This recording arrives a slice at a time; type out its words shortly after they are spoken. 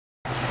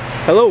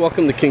Hello,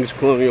 welcome to Kings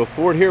Colonial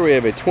Ford. Here we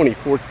have a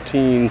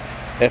 2014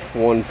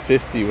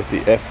 F-150 with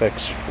the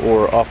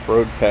FX4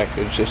 off-road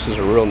package. This is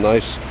a real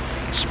nice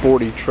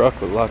sporty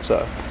truck with lots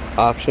of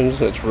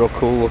options. It's real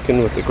cool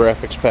looking with the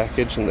graphics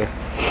package and the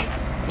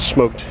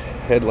smoked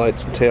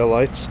headlights and tail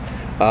lights.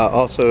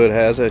 Also it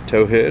has a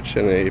tow hitch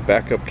and a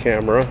backup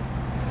camera.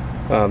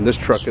 This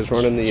truck is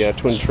running the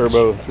twin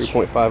turbo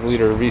 3.5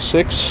 liter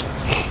V6,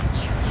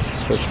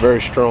 so it's a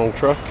very strong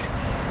truck.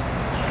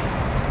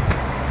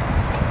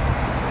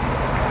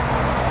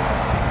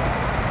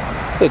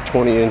 The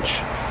 20-inch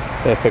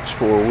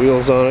FX4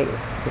 wheels on it,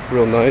 look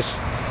real nice,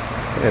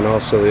 and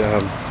also the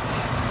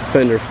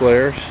fender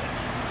flares,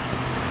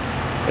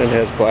 and it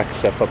has black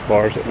step-up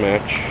bars that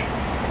match.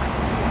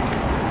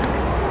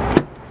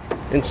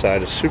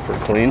 Inside is super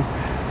clean.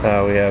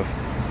 We have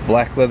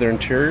black leather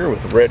interior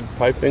with red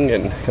piping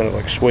and kind of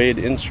like suede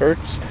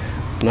inserts.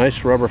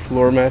 Nice rubber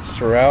floor mats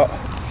throughout,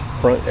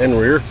 front and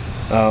rear.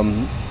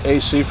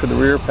 AC for the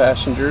rear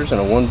passengers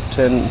and a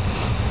 110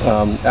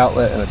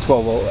 outlet and a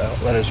 12 volt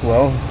outlet as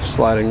well.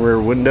 Sliding rear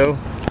window.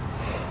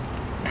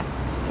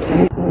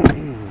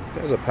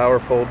 There's a power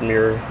fold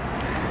mirror,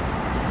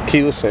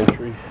 keyless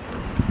entry,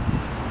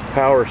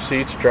 power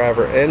seats,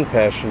 driver and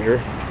passenger.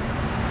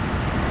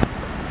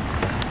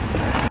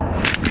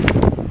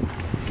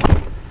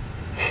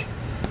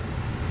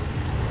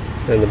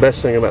 And the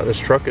best thing about this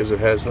truck is it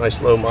has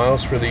nice low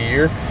miles for the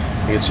year.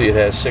 You can see it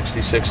has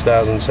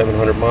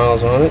 66,700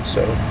 miles on it,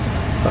 so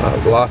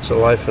lots of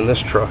life in this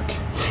truck.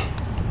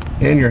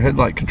 And your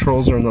headlight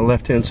controls are on the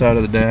left hand side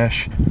of the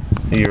dash.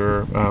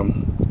 Your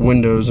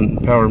windows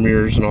and power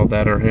mirrors and all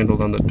that are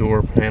handled on the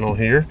door panel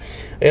here.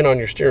 And on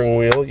your steering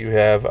wheel you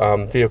have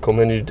vehicle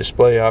menu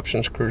display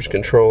options, cruise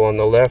control on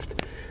the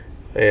left,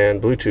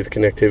 and Bluetooth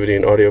connectivity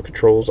and audio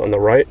controls on the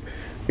right.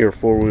 Your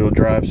four-wheel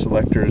drive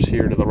selector is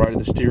here to the right of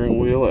the steering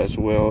wheel, as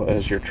well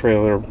as your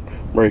trailer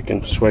brake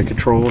and sway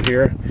control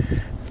here.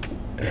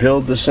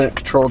 Hill descent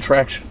control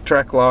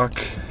track lock,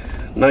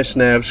 nice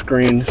nav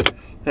screen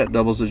that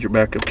doubles as your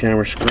backup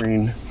camera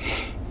screen,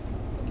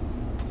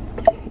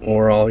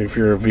 or all of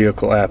your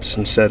vehicle apps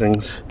and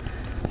settings.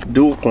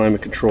 Dual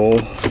climate control,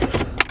 a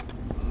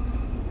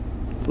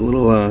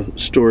little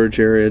storage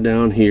area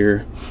down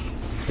here,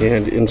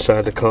 and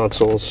inside the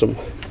console some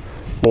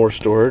more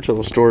storage, a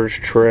little storage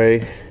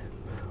tray,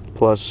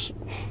 plus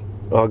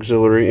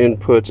auxiliary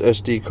inputs,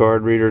 SD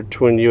card reader,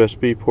 twin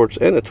USB ports,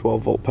 and a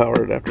 12 volt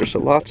power adapter. So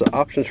lots of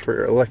options for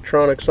your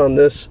electronics on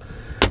this.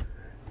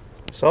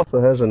 This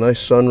also has a nice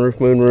sunroof,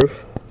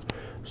 moonroof.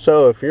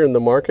 So if you're in the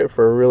market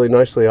for a really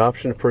nicely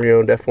optioned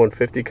pre-owned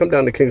F-150, come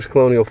down to Kings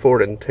Colonial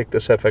Ford and take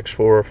this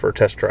FX4 for a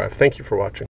test drive. Thank you for watching.